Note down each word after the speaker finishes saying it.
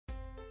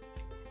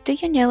Do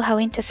you know how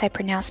INTOSAI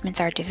pronouncements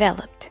are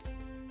developed?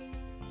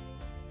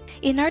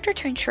 In order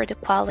to ensure the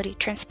quality,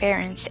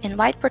 transparency, and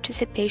wide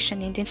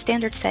participation in the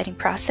standard setting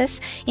process,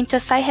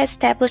 INTOSAI has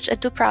established a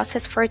due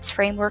process for its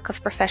framework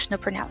of professional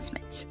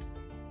pronouncements.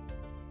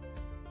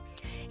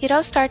 It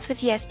all starts with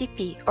the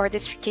SDP, or the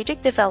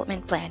Strategic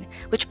Development Plan,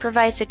 which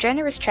provides a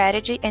general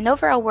strategy and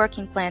overall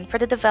working plan for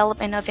the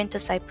development of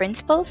INTOSAI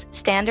principles,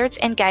 standards,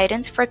 and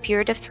guidance for a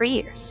period of 3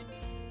 years.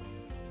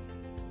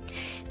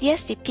 The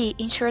SDP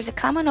ensures a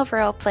common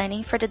overall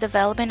planning for the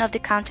development of the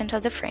content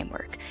of the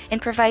framework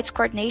and provides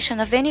coordination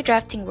of any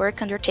drafting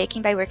work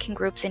undertaken by working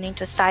groups in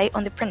INTOSAI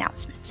on the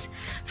pronouncements.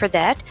 For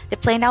that, the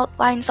plan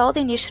outlines all the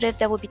initiatives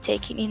that will be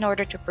taken in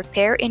order to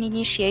prepare and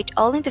initiate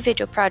all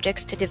individual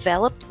projects to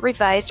develop,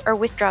 revise, or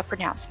withdraw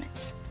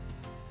pronouncements.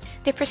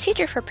 The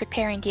procedure for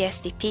preparing the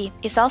SDP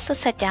is also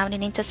set down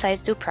in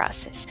INTOSAI's due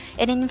process,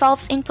 and it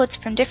involves inputs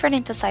from different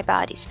INTOSAI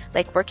bodies,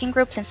 like working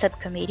groups and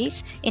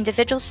subcommittees,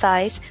 individual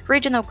SAIs,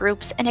 regional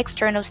groups, and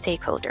external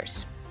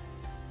stakeholders.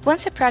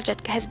 Once a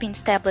project has been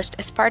established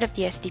as part of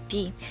the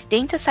SDP, the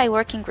INTOSAI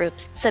working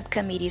groups,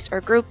 subcommittees,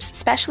 or groups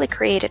specially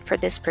created for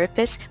this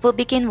purpose will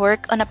begin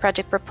work on a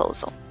project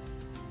proposal.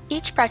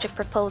 Each project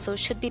proposal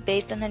should be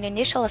based on an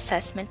initial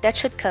assessment that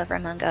should cover,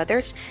 among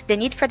others, the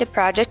need for the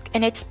project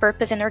and its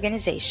purpose and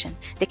organization,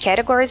 the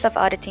categories of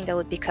auditing that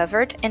would be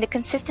covered, and the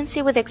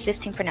consistency with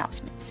existing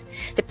pronouncements.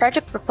 The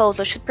project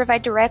proposal should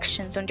provide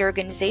directions on the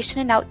organization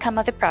and outcome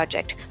of the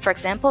project, for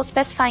example,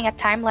 specifying a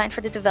timeline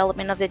for the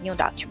development of the new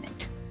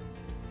document.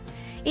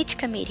 Each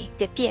committee,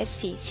 the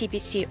PSC,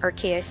 CBC, or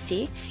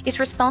KSC, is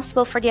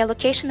responsible for the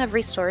allocation of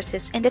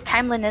resources and the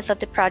timeliness of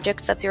the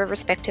projects of their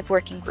respective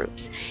working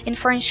groups, and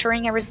for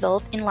ensuring a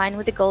result in line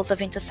with the goals of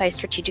INTOSAI's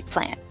strategic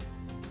plan.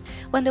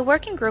 When the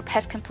working group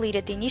has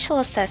completed the initial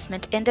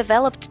assessment and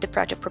developed the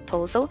project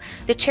proposal,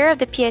 the chair of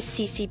the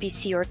PSC,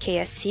 CBC, or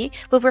KSC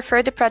will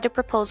refer the project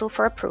proposal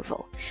for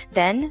approval.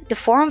 Then, the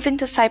Forum of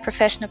INTOSAI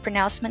Professional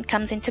Pronouncement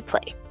comes into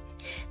play.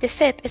 The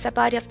FIP is a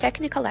body of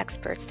technical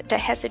experts that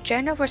has the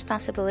general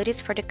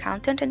responsibilities for the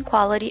content and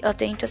quality of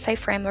the INTOSAI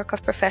framework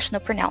of professional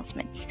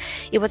pronouncements.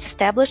 It was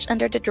established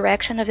under the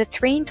direction of the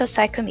 3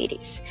 INTOSAI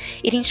committees.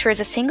 It ensures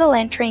a single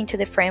entry into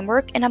the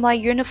framework and a more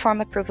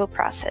uniform approval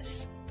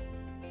process.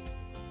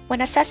 When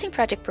assessing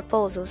project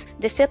proposals,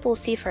 the FIP will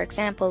see, for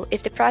example,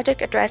 if the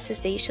project addresses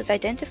the issues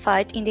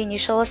identified in the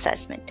initial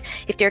assessment,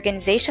 if the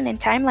organization and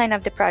timeline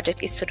of the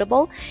project is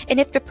suitable, and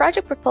if the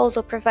project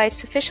proposal provides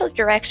sufficient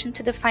direction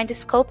to define the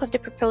scope of the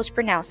proposed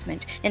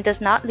pronouncement and does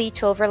not lead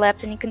to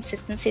overlaps and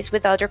inconsistencies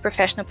with other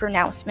professional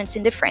pronouncements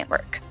in the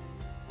framework.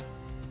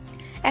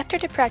 After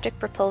the project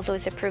proposal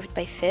is approved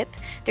by FIP,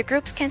 the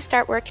groups can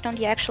start working on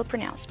the actual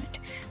pronouncement.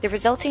 The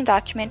resulting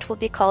document will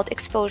be called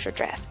exposure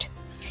draft.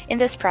 In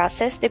this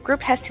process, the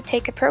group has to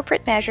take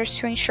appropriate measures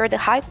to ensure the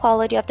high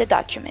quality of the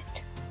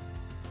document.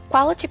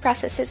 Quality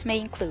processes may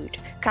include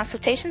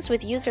consultations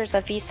with users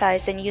of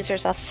eSAIs and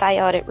users of SAI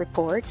audit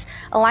reports,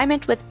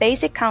 alignment with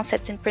basic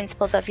concepts and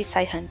principles of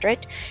eSAI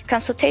 100,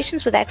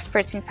 consultations with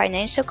experts in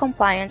financial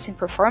compliance and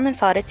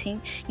performance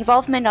auditing,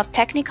 involvement of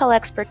technical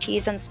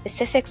expertise on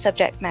specific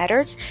subject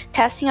matters,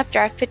 testing of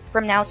drafted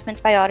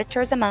pronouncements by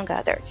auditors, among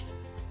others.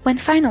 When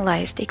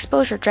finalized, the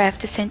exposure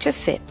draft is sent to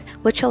FIP,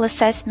 which will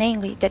assess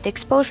mainly that the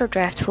exposure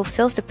draft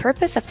fulfills the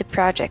purpose of the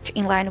project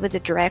in line with the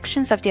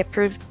directions of the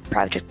approved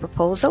project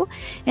proposal,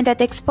 and that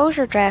the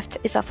exposure draft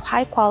is of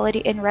high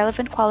quality and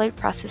relevant quality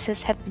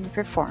processes have been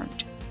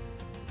performed.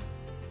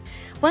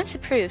 Once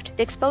approved,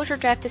 the exposure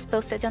draft is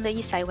posted on the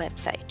eSAI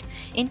website.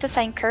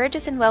 INTOSAI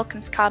encourages and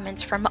welcomes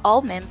comments from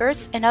all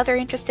members and other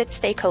interested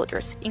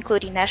stakeholders,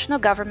 including national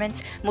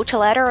governments,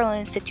 multilateral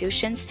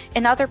institutions,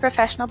 and other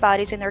professional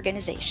bodies and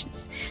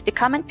organizations. The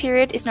comment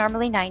period is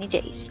normally 90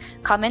 days.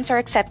 Comments are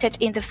accepted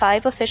in the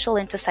 5 official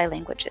INTOSAI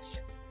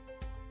languages.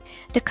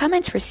 The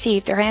comments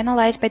received are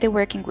analyzed by the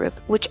working group,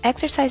 which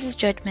exercises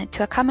judgment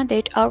to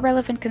accommodate all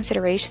relevant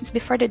considerations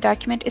before the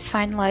document is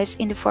finalized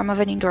in the form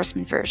of an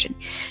endorsement version.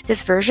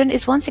 This version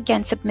is once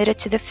again submitted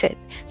to the FIP,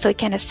 so it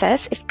can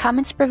assess if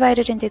comments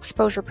provided in the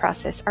exposure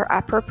process are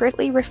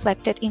appropriately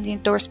reflected in the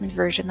endorsement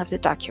version of the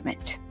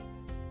document.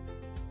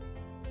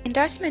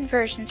 Endorsement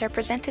versions are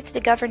presented to the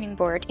Governing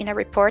Board in a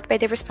report by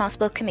the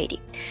responsible committee.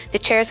 The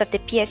chairs of the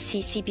PSC,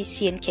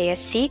 CBC, and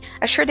KSC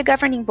assure the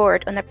Governing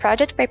Board on a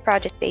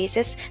project-by-project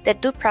basis that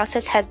due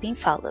process has been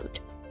followed.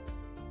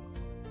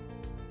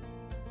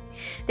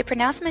 The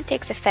pronouncement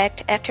takes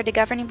effect after the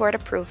Governing Board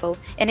approval,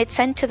 and it's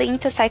sent to the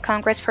INTOSAI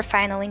Congress for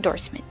final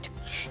endorsement.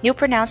 New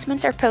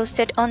pronouncements are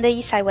posted on the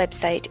eSAI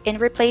website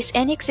and replace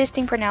any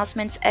existing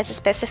pronouncements as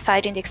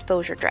specified in the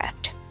exposure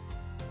draft.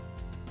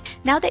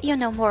 Now that you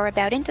know more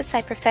about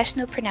INTOSAI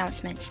professional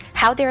pronouncements,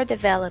 how they are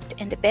developed,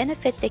 and the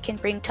benefits they can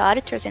bring to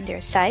auditors and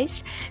their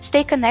SAIs,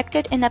 stay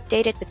connected and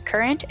updated with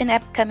current and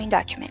upcoming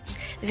documents.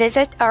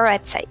 Visit our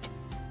website.